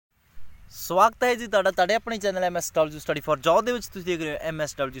स्वागत है जी तुहाडा अपने channel MSW study for job ਦੇ ਵਿੱਚ ਤੁਸੀਂ ਦੇਖ ਰਹੇ ਹੋ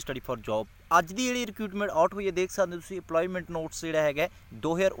MSW स्टडी फॉर जॉब। ਅੱਜ ਦੀ ਜਿਹੜੀ ਰਿਕਰੂਟਮੈਂਟ ਆਊਟ ਹੋਈ ਹੈ ਦੇਖ ਸਕਦੇ ਹੋ ਤੁਸੀਂ ਇੰਪਲੋਇਮੈਂਟ ਨੋਟਸ ਜਿਹੜਾ ਹੈਗਾ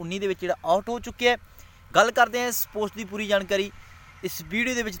 2019 ਦੇ ਵਿੱਚ ਜਿਹੜਾ ਆਊਟ ਹੋ ਚੁੱਕਿਆ ਹੈ। ਗੱਲ ਕਰਦੇ ਹਾਂ ਇਸ ਪੋਸਟ ਦੀ ਪੂਰੀ ਜਾਣਕਾਰੀ इस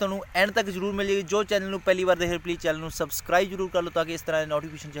वीडियो के ਤੁਹਾਨੂੰ एंड तक जरूर मिल जाएगी। जो चैनल पहली बार देख रहे प्लीज़ चैनल सबसक्राइब जरूर कर लो ताकि इस तरह के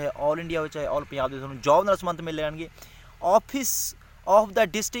नोटिफिकेशन चाहे ऑल इंडिया हो चाहे ऑल पंजाब के जॉब नाल संबंध मिल जाएंगे। Office of the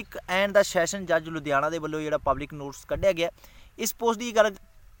district and the session जज लुधियाना के वालों जो पब्लिक नोटिस कढ़िया गया इस पोस्ट की गल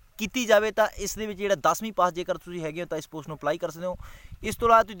की जाए तो इस 10वीं पास जेकर तुम है तो इस पोस्ट में अप्लाई कर सकते हो। इस तो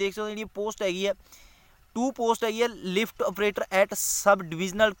बाद तुम देख सकते हो जी पोस्ट हैगी है 2 पोस्ट हैगी है lift operator eight sub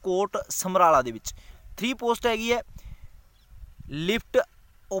divisional court Samrala दे विच। 3 पोस्ट हैगी है lift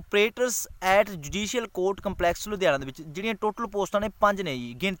operators eight judicial court complex Ludhiana दे जिहड़ियां टोटल पोस्टां ने 5 ने जी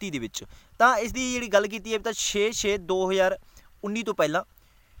गिनती दे विच। तां इस दी जिहड़ी गल कीती है तां 6/6/2019 तो पहला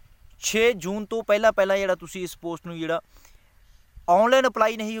 6 जून तो पहला जिहड़ा तुसीं इस पोस्ट नूं जिहड़ा ऑनलाइन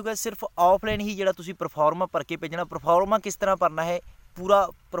अप्लाई नहीं होगा, सिर्फ ऑफलाइन ही जिहड़ा तुसीं परफॉर्मा भर के भेजना। परफॉर्मा किस तरह भरना है, पूरा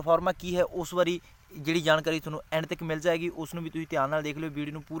परफॉर्मा की है उस बारी जिहड़ी जानकारी तुहानूं एंड तक मिल जाएगी, उसनूं भी तुसीं ध्यान नाल देख लिओ,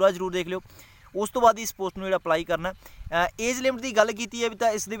 वीडियो नूं पूरा जरूर देख लिओ। उस तो बाद इस पोस्ट में अप्लाई करना। एज लिमिट की गल की है भी तो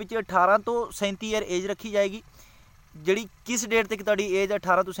इस 18 तो 37 ईयर एज रखी जाएगी। जी किस डेट तक तुहाडी एज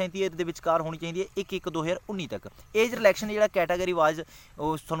 18 तो 37 ईयर के विचकार होनी चाहिए 1/1/2019 तक। एज रिलैक्शन जो कैटागरी वाइज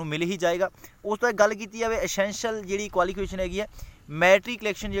तुहानूं मिल ही जाएगा। उस तो गल की जाए एसेंशियल जी क्वालिफिकेशन हैगी है मैट्रिक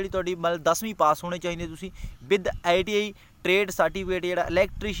इलेक्शन जी तुहाडी मतलब 10वीं पास होने चाहिए तुसीं विद ITI ट्रेड सर्टिफिकेट जो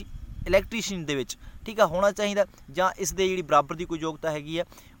इलैक्ट्रीशियन दे विच ठीक है होना चाहिए, जां इस दे जिहड़ी बराबर की कोई योग्यता हैगी है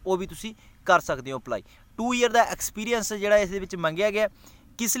वो भी तुसीं कर सकते हो अप्लाई। 2 ईयर का एक्सपीरियंस जिहड़ा इस दे विच मंगिया गया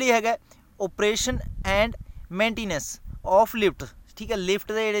किस लिए हैगा operation and maintenance of lift ठीक है। लिफ्ट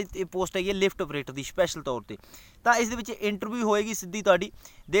के जिहड़े पोस्ट हैगी लिफ्ट ऑपरेटर की स्पैशल तौर पर तो इस दे विच इंटरव्यू होएगी सीधी तुहाडी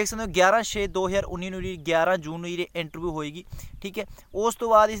देख सकते हो 11/6/2019 11 जून जी इंटरव्यू होएगी ठीक है। उस तो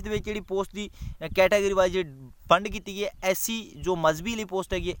बाद इस दे विच जिहड़ी पोस्ट की कैटागरी वाइज वंड की गई है। SC जो मजहबी वाली पोस्ट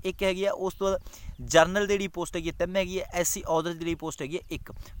हैगी एक हैगी है, उस तो बाद जरनल जी पोस्ट हैगी 3 हैगी है, SC ऑदर जी पोस्ट हैगी 1,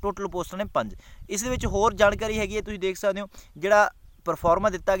 टोटल पोस्टां ने 5। इस दे विच होर जानकारी हैगी है तुसीं देख सकते हो जिहड़ा परफॉर्मा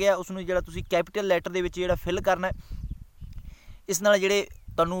दिता गया उसनूं जिहड़ा तुसीं कैपिटल लैटर दे विच जिहड़ा फिल करना है। इस नाल जिहड़े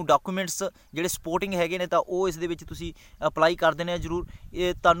तुहानूं डॉक्यूमेंट्स जिहड़े सपोर्टिंग हैगे ने तां ओह इस दे विच तुसीं अप्लाई कर देने जरूर।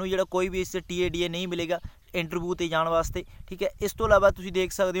 तुहानूं जिहड़ा कोई भी इस TA नहीं मिलेगा इंटरव्यू ते जाण वास्ते ठीक है। इस तो इलावा तुसीं देख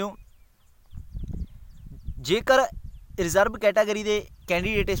सकते हो जेकर रिजर्व कैटागरी के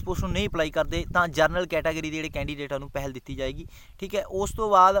कैंडीडेट इस पोस्ट में नहीं अप्लाई करते तो जरनल कैटागरी के कैंडीडेटा को पहल दी जाएगी ठीक है। उस तो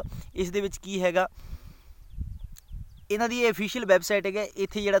बाद इस दे विच की हैगा इन्हां दी ऑफिशियल वैबसाइट है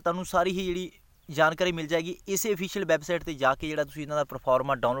इत्थे जिहड़ा तुहानूं सारी ही जिहड़ी जानकारी मिल जाएगी। इस ऑफिशियल वैबसाइट पर जाके जिहड़ा तुसीं इन्हां दा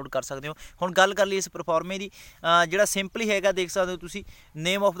परफॉर्मा डाउनलोड कर सकते हो। हुण गल कर लईए इस परफॉर्मे की जिहड़ा सिंपली हैगा देख सकते हो तुसीं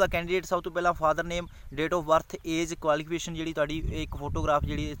नेम ऑफ द कैंडीडेट सब तो पहला father name date of birth as qualification जिहड़ी तुहाडी एक फोटोग्राफ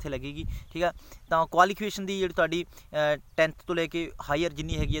जिहड़ी इत्थे लगेगी ठीक है। तो क्वालिफिकेशन की जिहड़ी तुहाडी 10th तो लेके हायर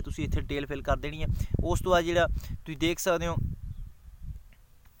जिन्नी हैगी है तुसीं इत्थे डिटेल फिल कर देनी है। उस तो बाद जिहड़ा तुसीं देख सकते हो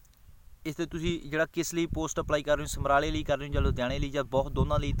इस तुसीं जिहड़ा किस लिए पोस्ट अप्लाई कर रहे हो समराले लिए कर रहे हो या लुधियाने लिए या बहुत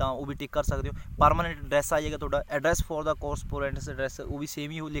दोनों लिए तो वह भी टिक कर सकते हो। परमानेंट एड्रैस आ जाएगा तुहाडा address for the correspondence address वो भी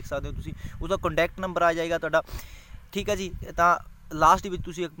सेम ही लिख सकते हो तुसीं। उसका कॉन्टैक्ट नंबर आ जाएगा तुहाडा ठीक है जी। तो लास्ट विच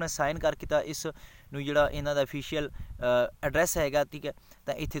तुसीं अपना साइन करके तो इस नूं जिहड़ा इन्हां दा ऑफिशियल एड्रैस हैगा ठीक है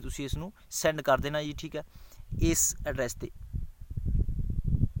तो इत्थे तुसीं इस नूं सेंड कर देना जी ठीक है इस एड्रैस ते।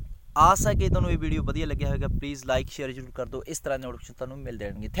 आस है कि तुहानूं ये वीडियो वधिया लग्या होगा, प्लीज़ लाइक शेयर जरूर कर दो। इस तरह के नोटिफिकेशन तुहानूं मिल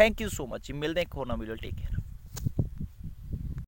जाएंगे। Thank you so much. मिलते हैं एक होर नवीं वीडियो, टेक केयर।